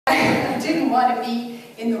I didn't want to be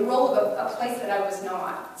in the role of a place that I was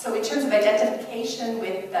not. So in terms of identification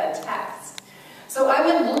with the text. So I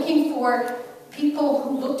went looking for people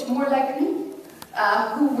who looked more like me,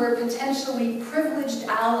 who were potentially privileged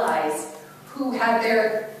allies, who had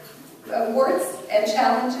their warts and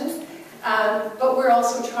challenges, but we're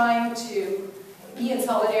also trying to be in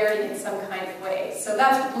solidarity in some kind of way. So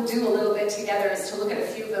that's what we'll do a little bit together, is to look at a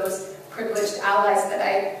few of those privileged allies that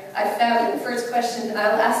I found. And the first question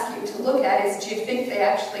I'll ask you to look at is, do you think they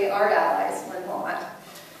actually are allies or not?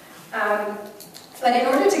 But in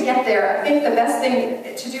order to get there, I think the best thing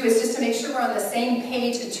to do is just to make sure we're on the same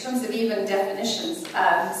page in terms of even definitions.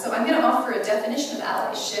 So I'm going to offer a definition of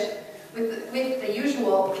allyship with the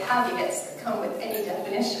usual caveats that come with any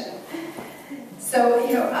definition. So,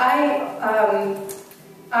 you know, I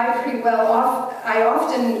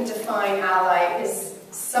often define ally as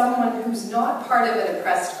someone who's not part of an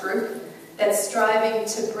oppressed group that's striving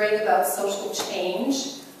to bring about social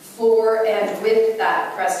change for and with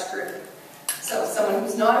that oppressed group. So someone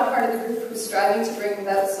who's not a part of the group who's striving to bring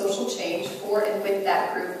about social change for and with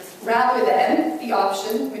that group, rather than the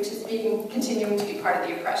option, which is continuing to be part of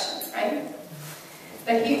the oppression, right?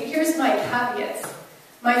 But here's my caveats.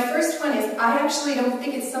 My first one is, I actually don't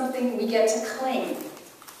think it's something we get to claim.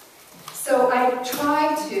 So I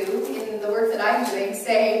try to, in the work that I'm doing,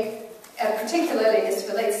 say, particularly this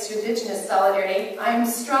relates to Indigenous solidarity, I'm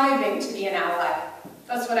striving to be an ally.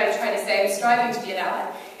 That's what I try to say, I'm striving to be an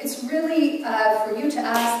ally. It's really for you to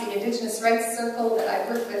ask the Indigenous rights circle that I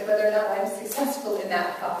work with whether or not I'm successful in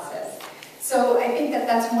that process. So I think that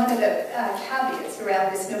that's one of the caveats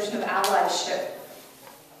around this notion of allyship.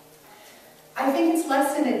 I think it's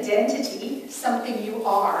less an identity, something you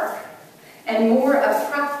are, and more a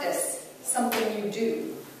practice, something you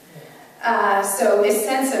do. So this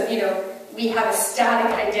sense of, you know, we have a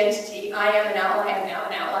static identity, I am an ally, I'm now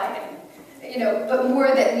an ally, and, you know, but more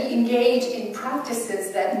that we engage in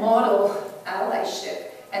practices that model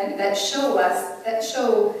allyship and that show us, that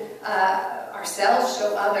show ourselves,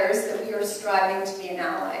 show others that we are striving to be an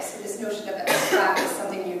ally. So this notion of a practice,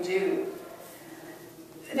 something you do.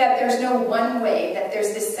 That there's no one way, that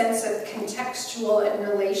there's this sense of contextual and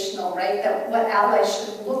relational, right? That what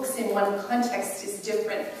allyship looks in one context is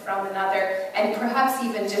different from another, and perhaps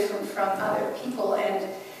even different from other people. And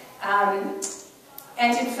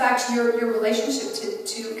in fact, your relationship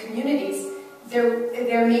to communities,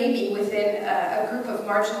 there may be within a group of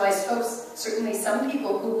marginalized folks, certainly some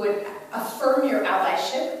people who would affirm your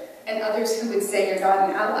allyship, and others who would say you're not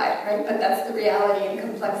an ally, right? But that's the reality and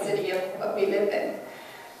complexity of what we live in.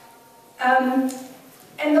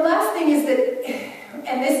 And the last thing is that,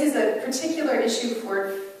 and this is a particular issue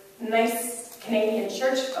for nice Canadian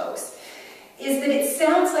church folks, is that it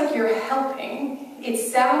sounds like you're helping, it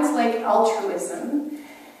sounds like altruism,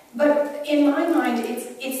 but in my mind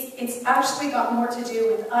it's actually got more to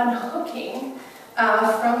do with unhooking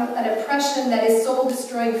from an oppression that is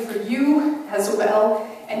soul-destroying for you as well,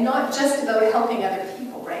 and not just about helping other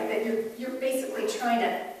people, right? That you're basically trying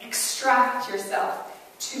to extract yourself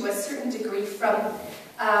to a certain degree from,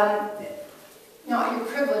 not your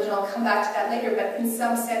privilege, and I'll come back to that later, but in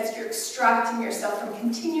some sense you're extracting yourself from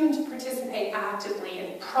continuing to participate actively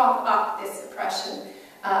and prop up this oppression,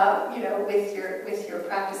 you know, with your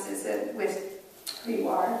practices and with who you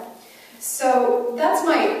are. So that's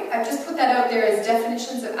I've just put that out there as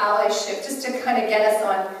definitions of allyship, just to kind of get us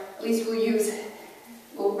on, at least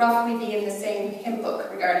we'll roughly be in the same hymn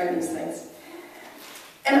book regarding these things.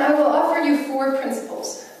 And I will offer you 4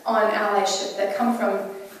 principles on allyship that come from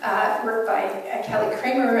work by Kelly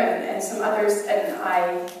Kramer and some others,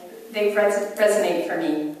 and they resonate for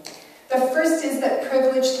me. The first is that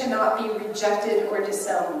privilege cannot be rejected or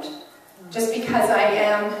disowned. Just because I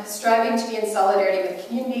am striving to be in solidarity with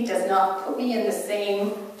community does not put me in the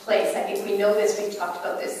same place. I think we know this, we've talked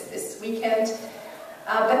about this weekend.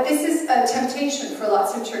 But this is a temptation for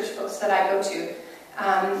lots of church folks that I go to.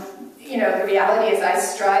 You know, the reality is I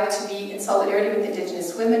strive to be in solidarity with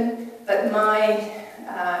Indigenous women, but my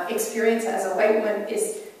experience as a white woman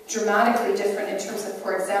is dramatically different in terms of,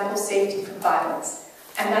 for example, safety from violence.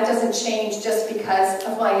 And that doesn't change just because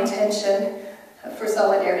of my intention for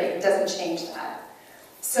solidarity. It doesn't change that.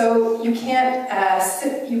 So you can't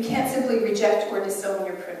simply reject or disown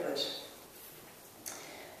your privilege.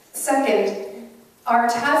 Second, our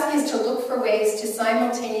task is to look for ways to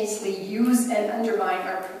simultaneously use and undermine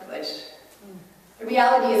our privilege. The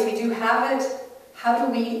reality is we do have it. How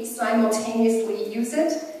do we simultaneously use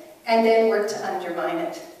it and then work to undermine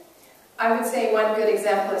it? I would say one good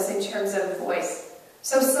example is in terms of voice.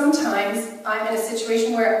 So sometimes I'm in a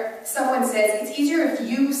situation where someone says, it's easier if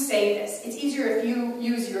you say this. It's easier if you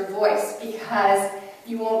use your voice, because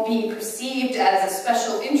you won't be perceived as a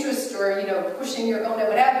special interest or, you know, pushing your own or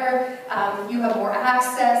whatever. You have more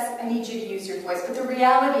access. I need you to use your voice. But the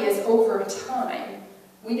reality is, over time,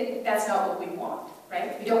 that's not what we want,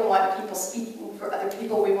 right? We don't want people speaking for other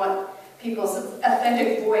people. We want people's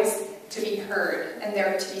authentic voice to be heard, and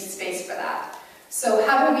there to be space for that. So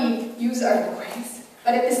how do we use our voice,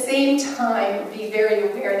 but at the same time be very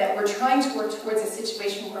aware that we're trying to work towards a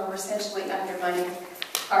situation where we're essentially undermining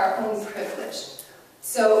our own privilege?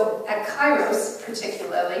 So at Kairos,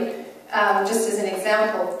 particularly, just as an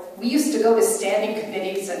example, we used to go to standing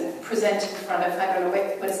committees and present in front of, I don't know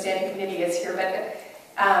what a standing committee is here, but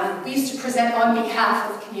we used to present on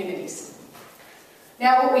behalf of communities.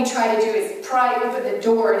 Now what we try to do is pry open the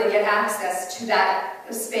door to get access to that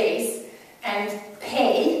space and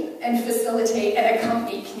pay and facilitate and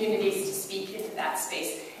accompany communities to speak into that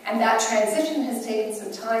space. And that transition has taken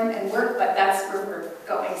some time and work, but that's where we're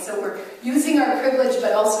going. So we're using our privilege,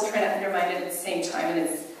 but also trying to undermine it at the same time, and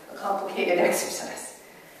it's a complicated exercise.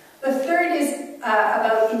 The third is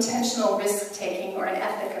about intentional risk-taking, or an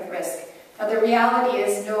ethic of risk. Now the reality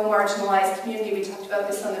is no marginalized community, we talked about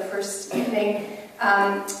this on the first evening,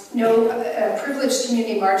 no privileged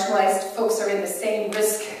community, marginalized folks are in the same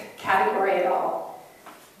risk category at all.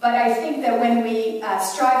 But I think that when we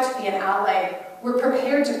strive to be an ally, we're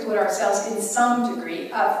prepared to put ourselves in some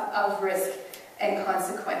degree of risk and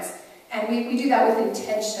consequence. And we do that with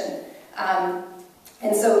intention.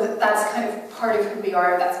 And so that's kind of part of who we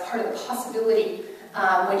are. That's part of the possibility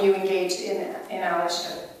when you engage in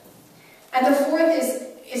allyship. And the fourth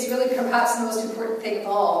is really perhaps the most important thing of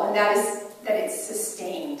all, and that is that it's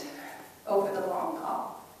sustained over the long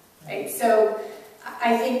haul. Right? So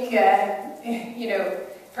I think, you know,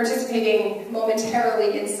 participating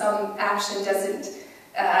momentarily in some action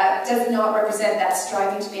does not represent that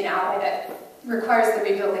striving to be an ally that requires the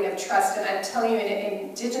rebuilding of trust. And I'm telling you, in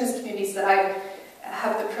Indigenous communities that I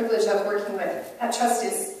have the privilege of working with, that trust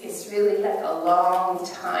is really like a long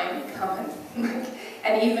time coming.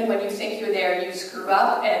 And even when you think you're there, you screw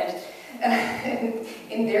up, and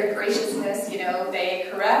in their graciousness, you know, they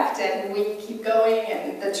correct, and we keep going,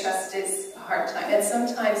 and the trust is a hard time. And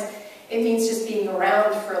sometimes it means just being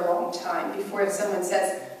around for a long time before someone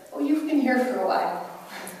says, oh, you've been here for a while,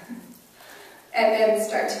 and then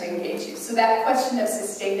start to engage you. So that question of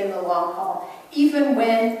sustain in the long haul, even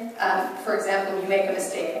when, for example, you make a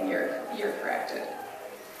mistake and you're corrected.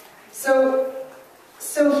 So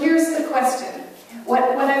here's the question. What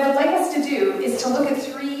I would like us to do is to look at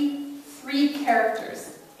three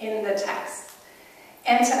characters in the text,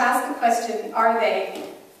 and to ask the question, are they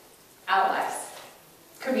allies?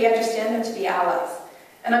 Could we understand them to be allies?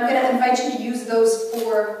 And I'm going to invite you to use those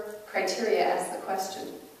 4 criteria as the question.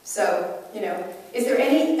 So, you know, is there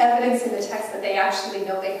any evidence in the text that they actually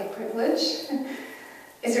know they have privilege?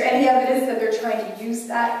 Is there any evidence that they're trying to use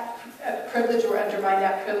that privilege or undermine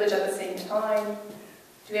that privilege at the same time?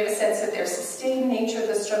 Do we have a sense of their sustained nature of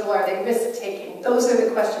the struggle? Are they risk-taking? Those are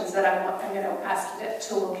the questions that I'm going to ask you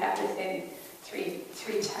to look at within three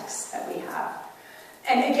texts that we have.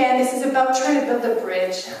 And again, this is about trying to build a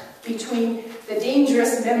bridge between the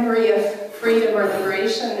dangerous memory of freedom or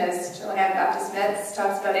liberation, as Joanne Baptist-Metz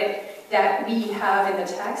talks about it, that we have in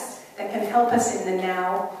the text that can help us in the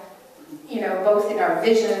now, you know, both in our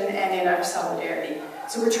vision and in our solidarity.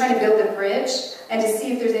 So we're trying to build a bridge and to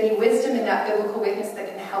see if there's any wisdom in that biblical witness that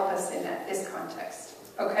can help us in this context.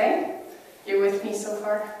 Okay? You're with me so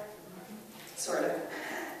far? Sort of.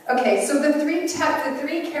 Okay, so the three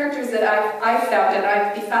characters that I've found, and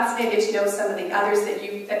I'd be fascinated to know some of the others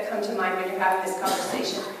that come to mind when you're having this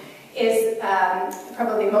conversation, is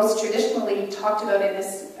probably most traditionally talked about in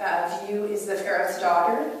this view is the Pharaoh's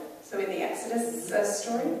daughter, so in the Exodus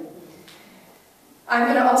story. I'm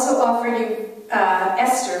going to also offer you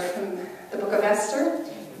Esther from the book of Esther.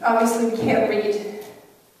 Obviously, we can't read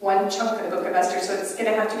one chunk of the book of Esther, so it's going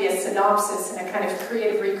to have to be a synopsis and a kind of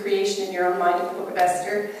creative recreation in your own mind of the book of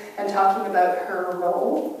Esther and talking about her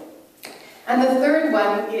role. And the third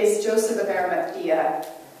one is Joseph of Arimathea.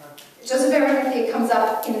 Joseph of Arimathea comes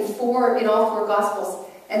up in all four Gospels,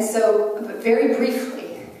 and so very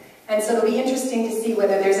briefly. And so it'll be interesting to see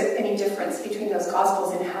whether there's any difference between those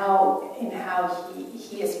Gospels in how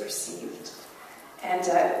he is perceived. And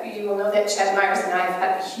you will know that Chad Myers and I have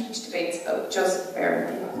had huge debates about Joseph of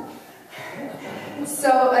Arimathea.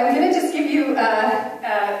 So I'm going to just give you,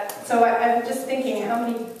 I'm just thinking how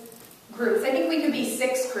many groups. I think we could be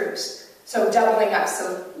 6 groups, so doubling up,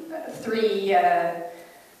 so the 3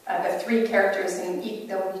 characters, and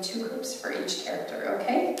there will be 2 groups for each character,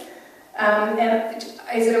 okay? And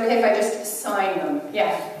is it okay if I just assign them?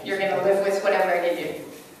 Yeah, you're going to live with whatever I give you.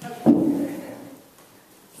 Okay.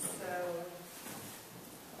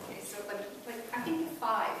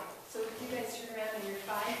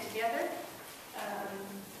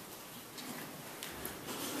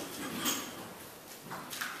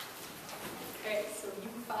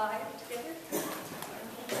 5 together.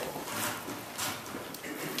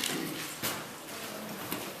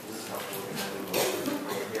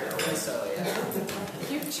 So, yeah.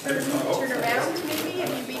 You turn around maybe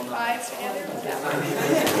and you beat 5 together.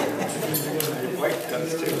 White does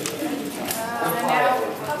too. And now,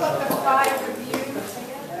 how about the 5 of you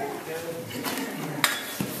together?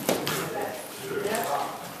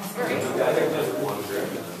 Very good.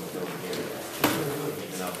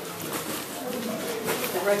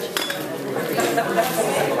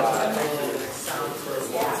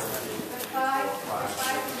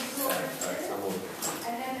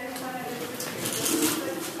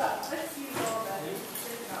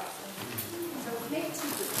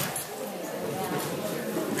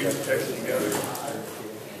 We have text together.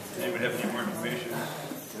 Does anyone have any more information?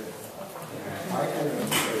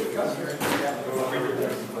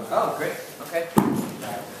 Oh, great. Okay.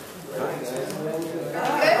 Good. Are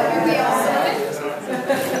we all set?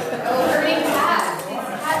 Oh, hurting cat. It's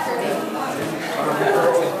cat hurting.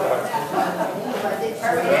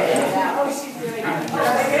 Are we ready? Oh, she's doing it.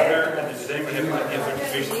 Does anyone have any other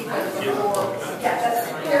information? Yeah, that's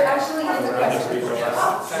right. They're actually in the question.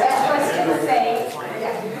 That question is saying,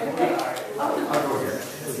 yeah.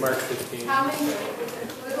 March 15. How many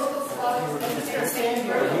little slugs and saying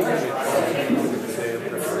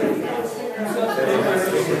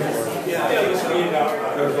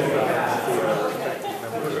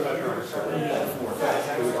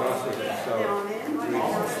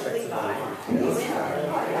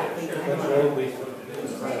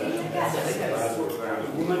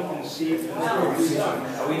Woman conceived and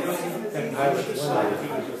I was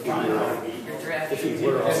wondering if he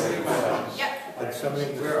were already Yep. and somebody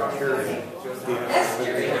was security.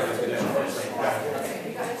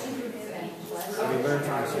 And he learned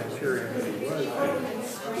from the centurion that he was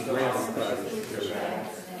the grandfather of the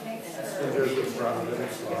and there's this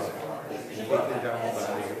providence law. Taken down the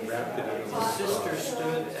body, wrapped it in a Sister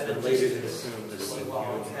stood at a and laid it in the tomb that was hewn out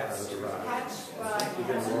of the rock. He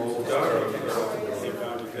then rolled the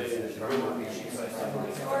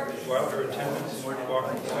while her attendants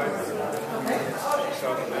walked beside her.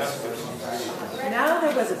 Saw Damascus. Now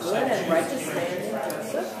there was a good and righteous man named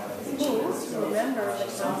Joseph, who, remember that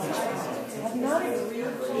God had not agreed to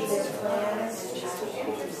their plans to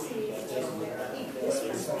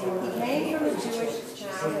he came from a Jewish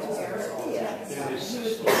town of Arimathea. He was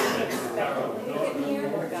expecting here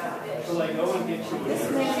or God. This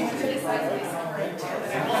man had been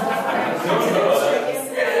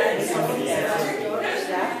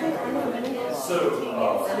wrapped it in a linen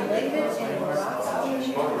cloth and laid it in a rock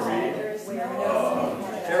where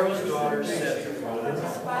Pharaoh's daughter said,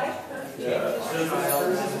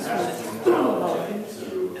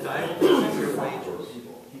 and I will give your wages.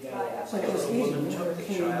 So it was easy. There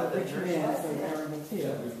came a rich man from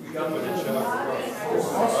Arimathea.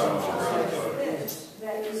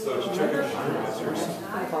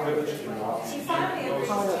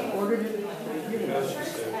 Pilate ordered it to be given.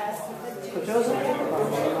 So Joseph took the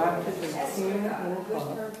body, wrapped it in clean linen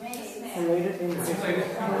cloth, and laid it in his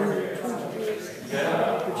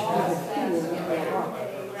which had been hewn in the rock.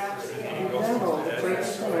 He then rolled a great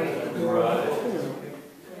stone in the tomb.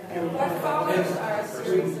 What follows are a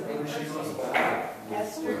series of instances.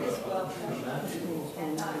 Esther is welcome.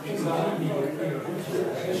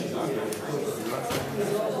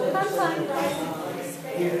 I'm fine,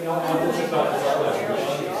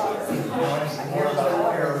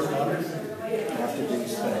 after these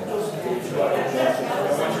things.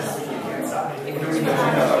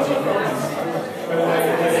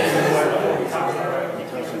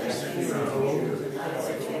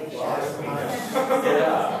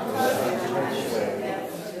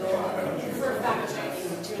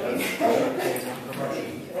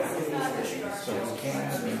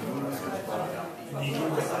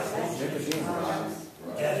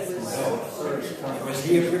 Was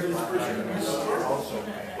he a privileged person? Also.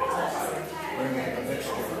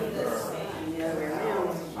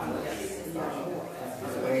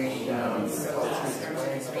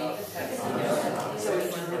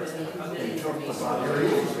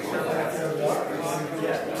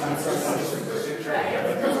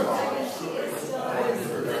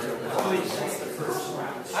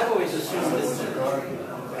 I've always assumed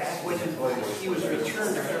that when he was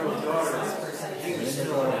returned to Pharaoh's daughter, he was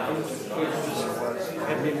still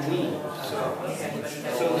had been weaned, so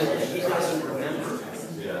that he doesn't remember.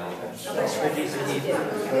 But he's a Hebrew.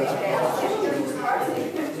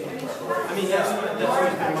 I mean, that's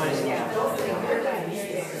always been my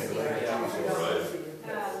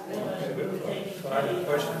I have a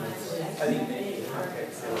question. I think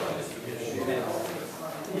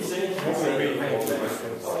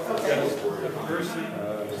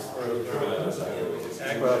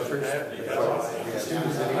that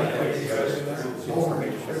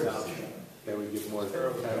would give more context to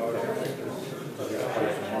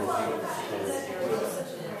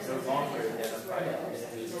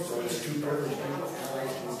this person.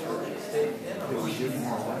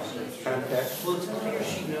 Context. Well, it's clear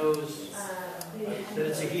she knows that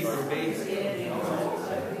it's a Hebrew baby.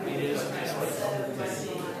 It is just like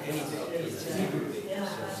anything. It's a Hebrew baby.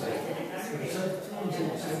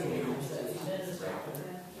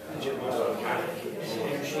 And she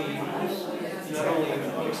not only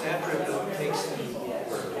looks after it, but takes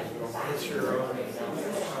it's her own.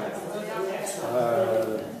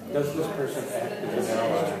 Does this person act as an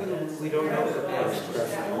ally? We don't know what that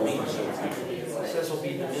says will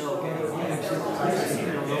be the mill getting back. We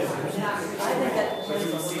don't know. I think that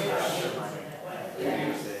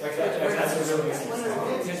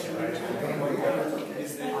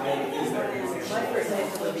my first name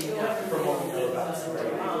would be not the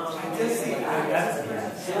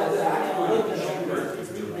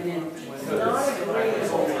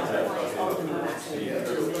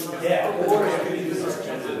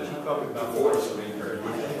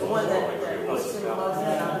one that puts in the most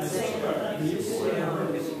in opposition.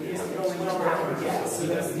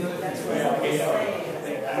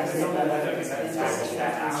 That's what I'm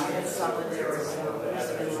saying. It's solidarity.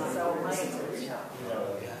 So my but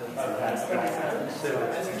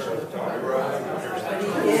he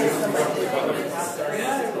is somebody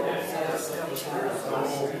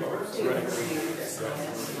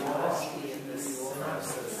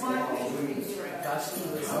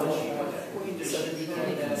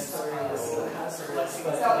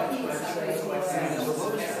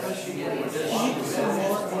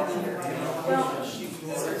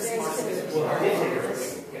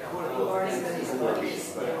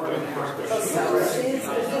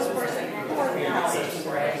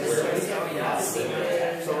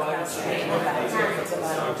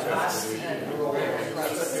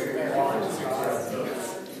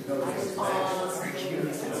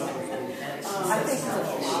I think she is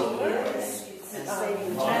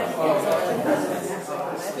saving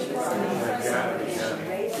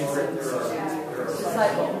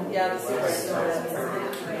disciple, yeah, the secret.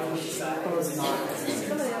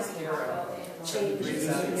 Somebody else here.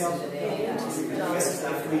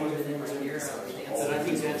 And I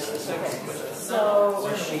think that's the second question. So,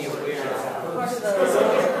 was she aware? Part of the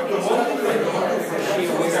Was she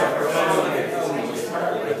aware of her own identity?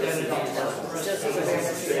 just as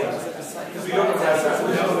awareness of the disciple. We don't have that.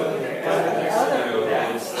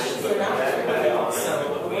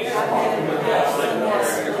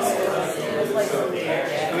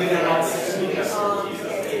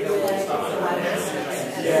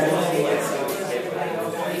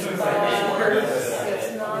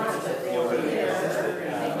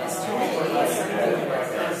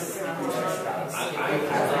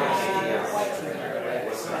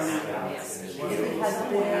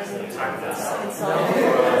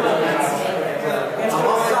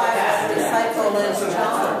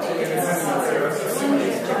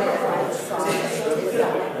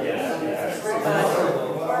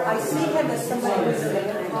 I see him as somebody who's in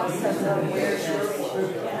the process of awareness,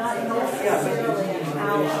 not necessarily an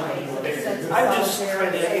ally. I'm just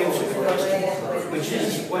trying to answer the question, which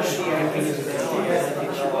is, was she acting as an ally? I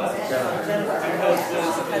think she was.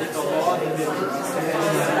 Because the law had been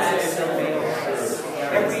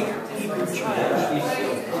every Hebrew child,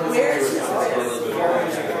 where is his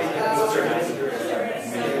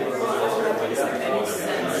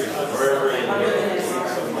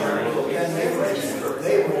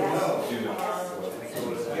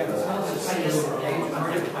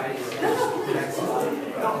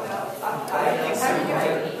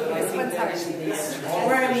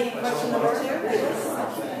We're going to meet question number 2.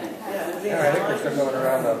 I think we're still going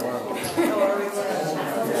around that one.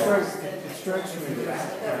 It strikes me that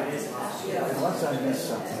unless I miss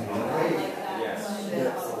something, that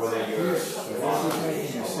he's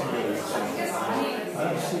making a singular decision. I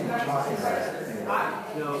don't see him talking about it anymore.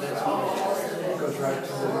 No, that's It goes right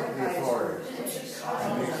to the authority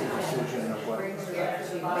and makes a decision of what he's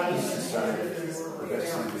decided the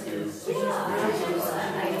best thing to do.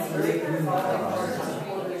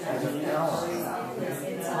 As an ally,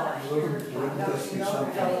 wouldn't this be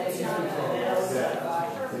something that it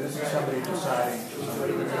isn't somebody deciding for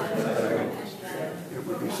somebody, it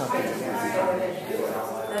would be something that would be done.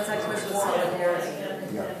 That's like with solidarity.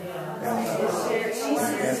 Yeah. And if he was,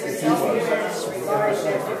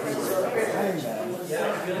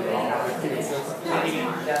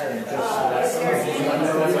 that he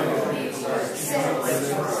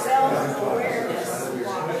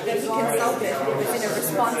can solve it within a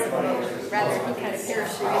responsible way, rather he kind of I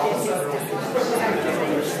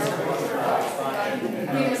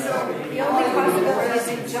mean, so the only possibility is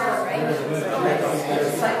in John, right?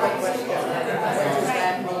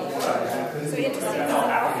 So interesting, he's an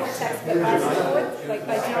awful text, but like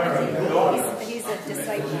by John, he's a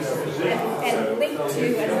disciple. And linked to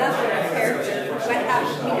another character, what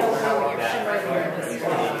happened, we don't know your shimmer.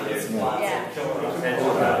 Yeah.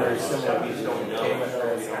 Very similar.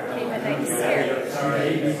 Canaanite scared.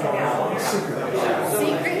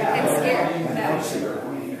 Secret and scared.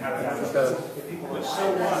 Because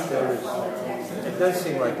it does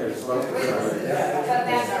seem like there's both of them.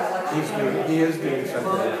 He is doing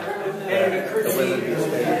something. The women he's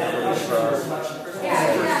taking for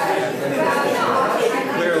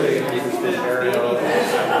clearly he was been burial.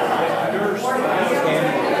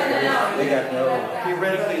 They got no. He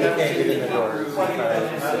can't get in the door.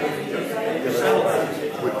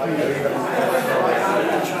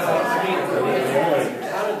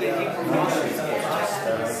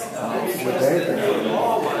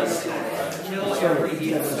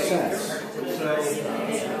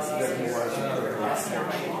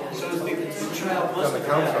 On the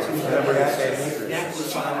council, he's never had said either. He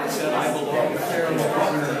was there when Jesus was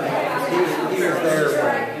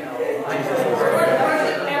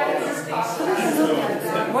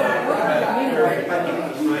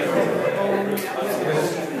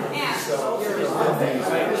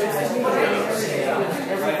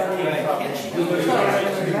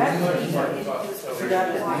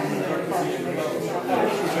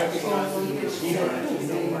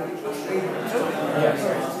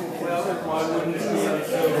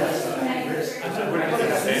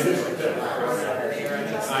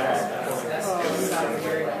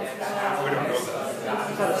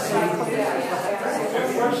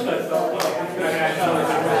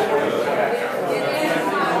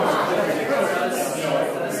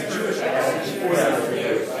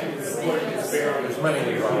there's money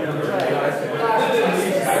involved.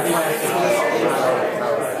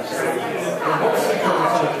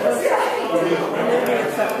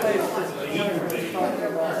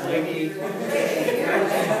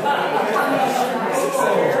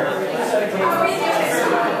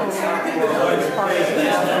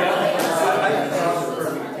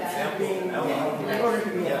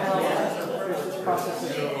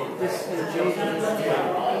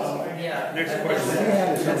 Next question.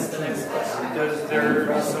 Does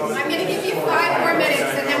there I'm going to give you 5 more minutes,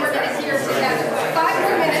 and then we're going to hear together. 5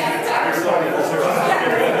 more minutes.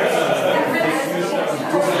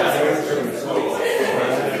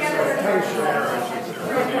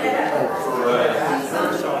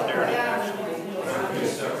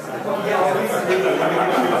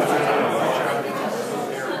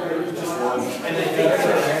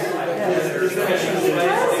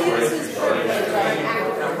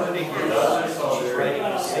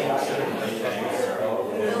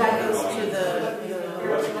 That goes to the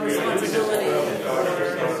responsibility of the body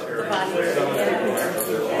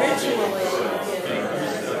ritually.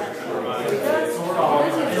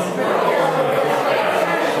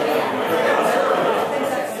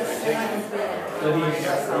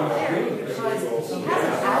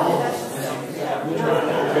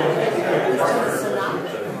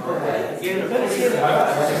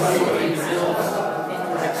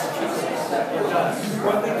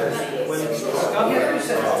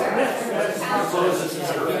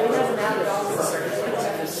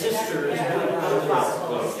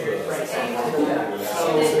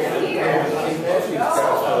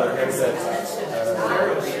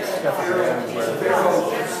 Stuff around